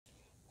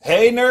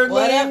Hey, nerdlings!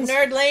 What up,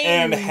 nerdlings?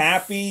 And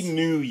Happy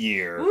New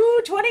Year!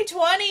 Ooh,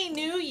 2020,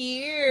 New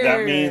Year!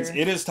 That means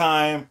it is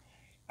time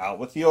out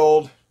with the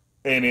old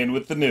and in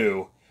with the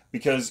new,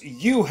 because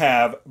you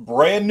have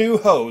brand new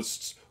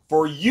hosts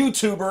for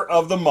YouTuber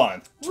of the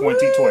Month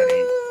 2020.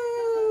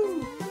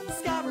 Woo!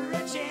 Discover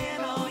a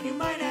channel you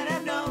might not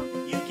have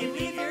known. You can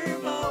leave your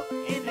vote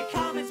in the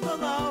comments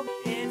below.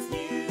 It's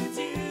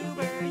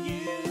YouTuber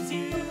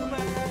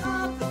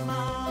of the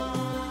Month.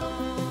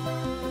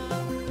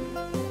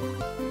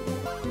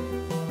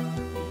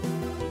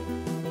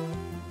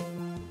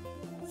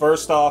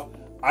 First off,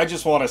 I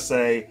just want to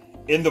say,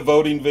 in the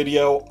voting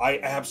video, I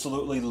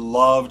absolutely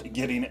loved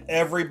getting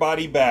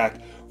everybody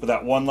back for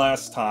that one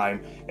last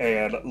time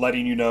and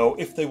letting you know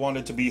if they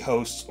wanted to be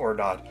hosts or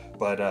not.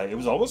 But it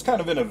was almost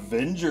kind of an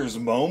Avengers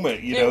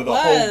moment, you know, the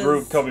whole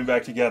group coming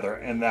back together,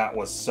 and that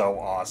was so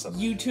awesome.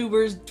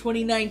 YouTubers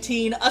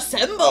 2019,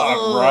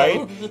 assemble!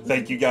 Right?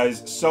 Thank you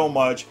guys so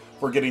much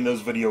for getting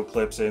those video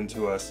clips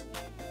into us.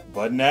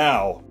 But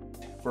now,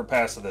 for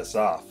passing this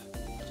off,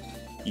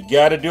 you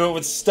gotta do it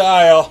with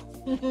style.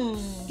 Get a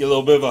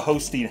little bit of a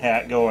hosting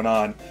hat going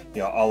on,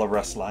 you know, a la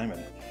Russ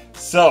Lyman.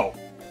 So,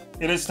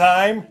 it is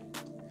time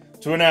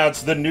to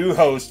announce the new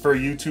host for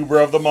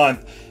YouTuber of the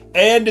Month.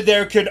 And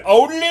there can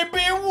only be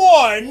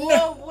one!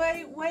 Whoa,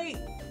 wait.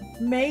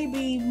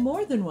 Maybe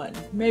more than one.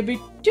 Maybe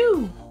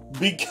two.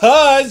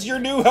 Because your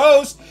new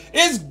host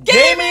is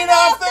Gaming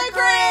Off the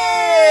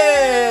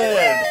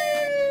Grid!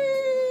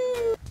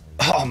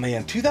 Oh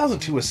man,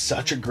 2002 was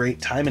such a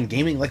great time in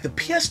gaming. Like the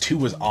PS2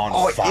 was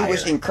on fire. It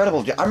was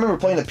incredible. I remember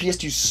playing the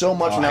PS2 so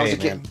much when I was a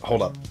kid.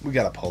 Hold up, we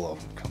got a polo.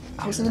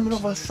 I was in the middle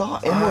of a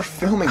thought, and we're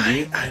filming,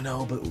 dude. I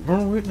know, but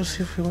we're waiting to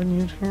see if we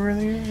win YouTuber of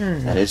the Year.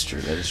 That is true.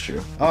 That is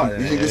true. Oh,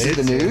 you think this is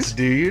the news?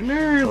 Do your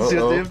nerds. See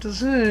what they have to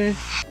say.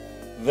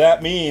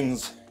 That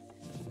means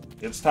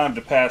it's time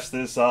to pass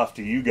this off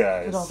to you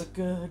guys. Put all the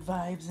good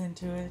vibes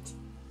into it.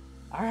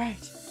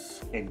 Alright.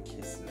 And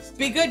kisses.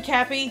 Be good,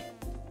 Cappy.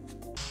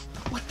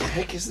 What the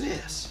heck is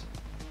this?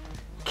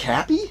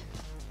 Cappy?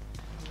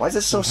 Why is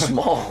it so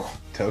small?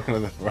 Token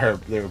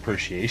of their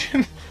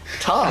appreciation.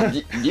 Tom,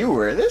 you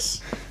wear this?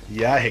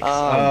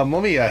 Yikes.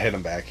 Let me hit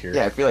him back here.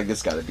 Yeah, I feel like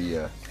this got to be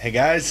a... Hey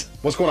guys,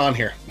 what's going on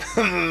here?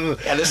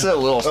 Yeah, this is a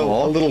little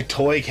small. A little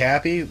toy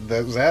Cappy.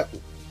 Was that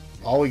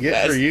all we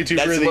get for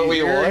YouTuber of the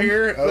Year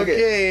here? Look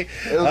Okay.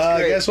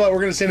 Guess what? We're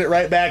going to send it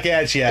right back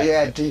at you.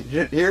 Yeah,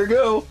 here we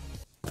go.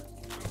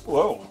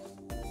 Whoa.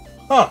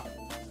 Huh.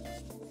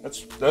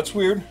 That's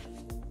weird.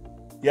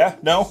 Yeah,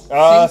 no.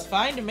 Seems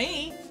fine to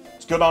me.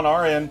 It's good on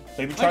our end.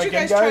 Maybe try Why don't you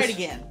again, guys try it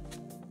again?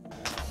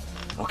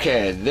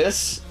 Okay,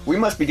 this... We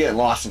must be getting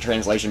lost in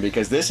translation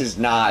because this is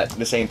not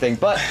the same thing,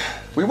 but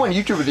we won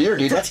YouTuber of the Year,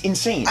 dude. That's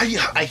insane.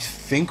 I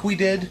think we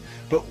did,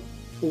 but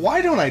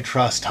why don't I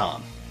trust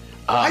Tom?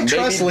 I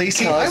trust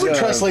Lacey. I would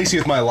trust Lacey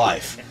with my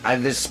life. I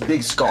have this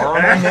big scar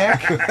on my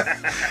neck.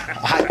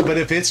 But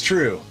if it's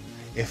true,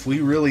 if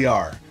we really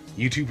are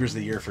YouTubers of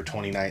the Year for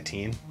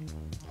 2019,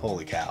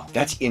 holy cow.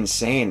 That's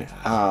insane.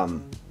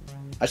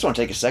 I just want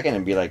to take a second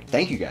and be like,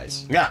 thank you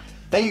guys. Yeah.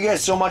 Thank you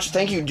guys so much.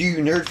 Thank you, Do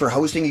You Nerd, for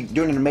hosting. You're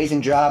doing an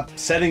amazing job.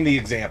 Setting the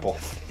example.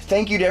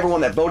 Thank you to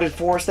everyone that voted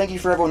for us. Thank you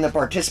for everyone that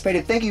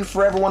participated. Thank you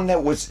for everyone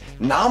that was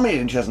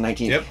nominated in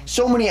 2019. Yep.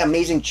 So many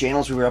amazing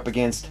channels we were up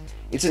against.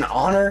 It's an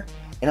honor,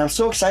 and I'm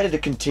so excited to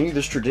continue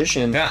this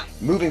tradition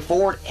moving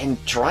forward and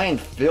try and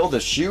fill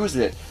the shoes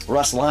that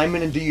Russ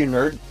Lyman and Do You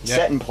Nerd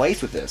set in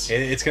place with this.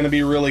 It's going to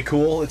be really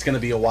cool. It's going to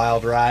be a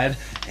wild ride,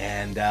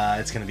 and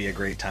it's going to be a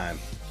great time.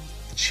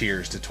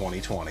 Cheers to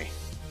 2020.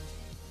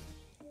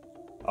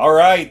 All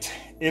right.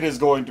 It is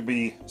going to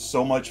be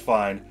so much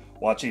fun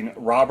watching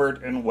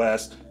Robert and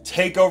Wes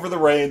take over the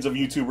reins of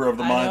YouTuber of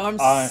the Month. I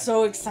know, I'm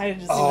so excited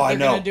to see what they're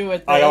going to do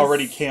with this. I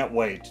already can't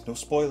wait. No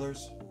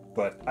spoilers,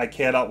 but I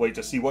cannot wait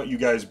to see what you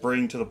guys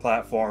bring to the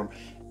platform,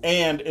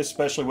 and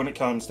especially when it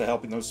comes to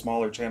helping those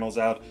smaller channels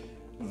out.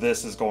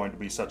 This is going to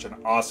be such an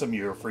awesome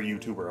year for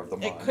YouTuber of the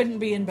Month. It couldn't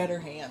be in better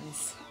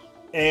hands.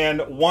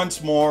 And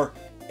once more,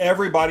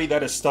 everybody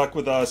that has stuck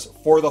with us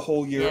for the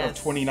whole year of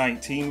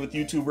 2019 with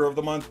YouTuber of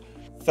the Month,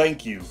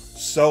 thank you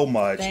so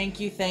much. Thank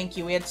you.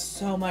 We had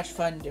so much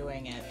fun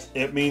doing it.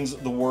 It means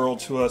the world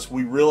to us.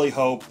 We really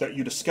hope that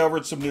you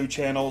discovered some new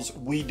channels.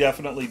 We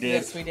definitely did.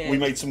 Yes, we did. We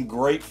made some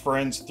great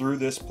friends through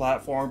this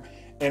platform,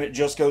 and it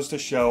just goes to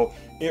show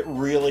it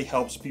really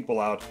helps people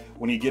out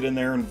when you get in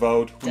there and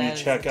vote, when you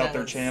check out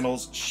their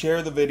channels,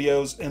 share the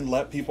videos, and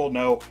let people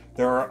know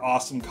there are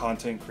awesome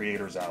content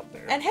creators out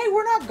there. And hey,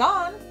 we're not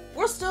gone.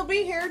 We'll still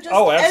be here just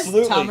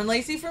absolutely. as Tom and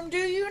Lacey from Do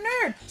You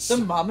Nerd, the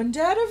mom and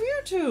dad of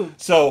YouTube.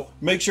 So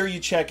make sure you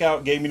check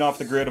out Gaming Off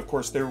the Grid. Of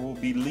course, there will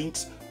be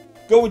links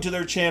going to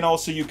their channel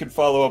so you can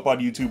follow up on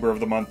YouTuber of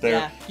the Month there.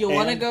 Yeah, you'll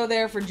want to go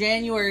there for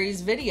January's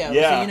video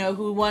so you know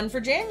who won for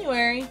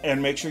January. And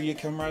make sure you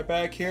come right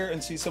back here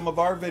and see some of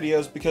our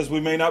videos, because we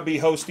may not be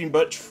hosting,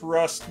 but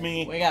trust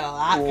me, we got a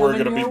lot we're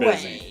coming gonna be your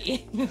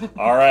busy.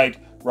 All right,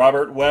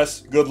 Robert,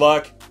 Wes, good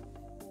luck.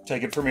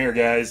 Take it from here,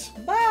 guys.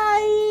 Bye.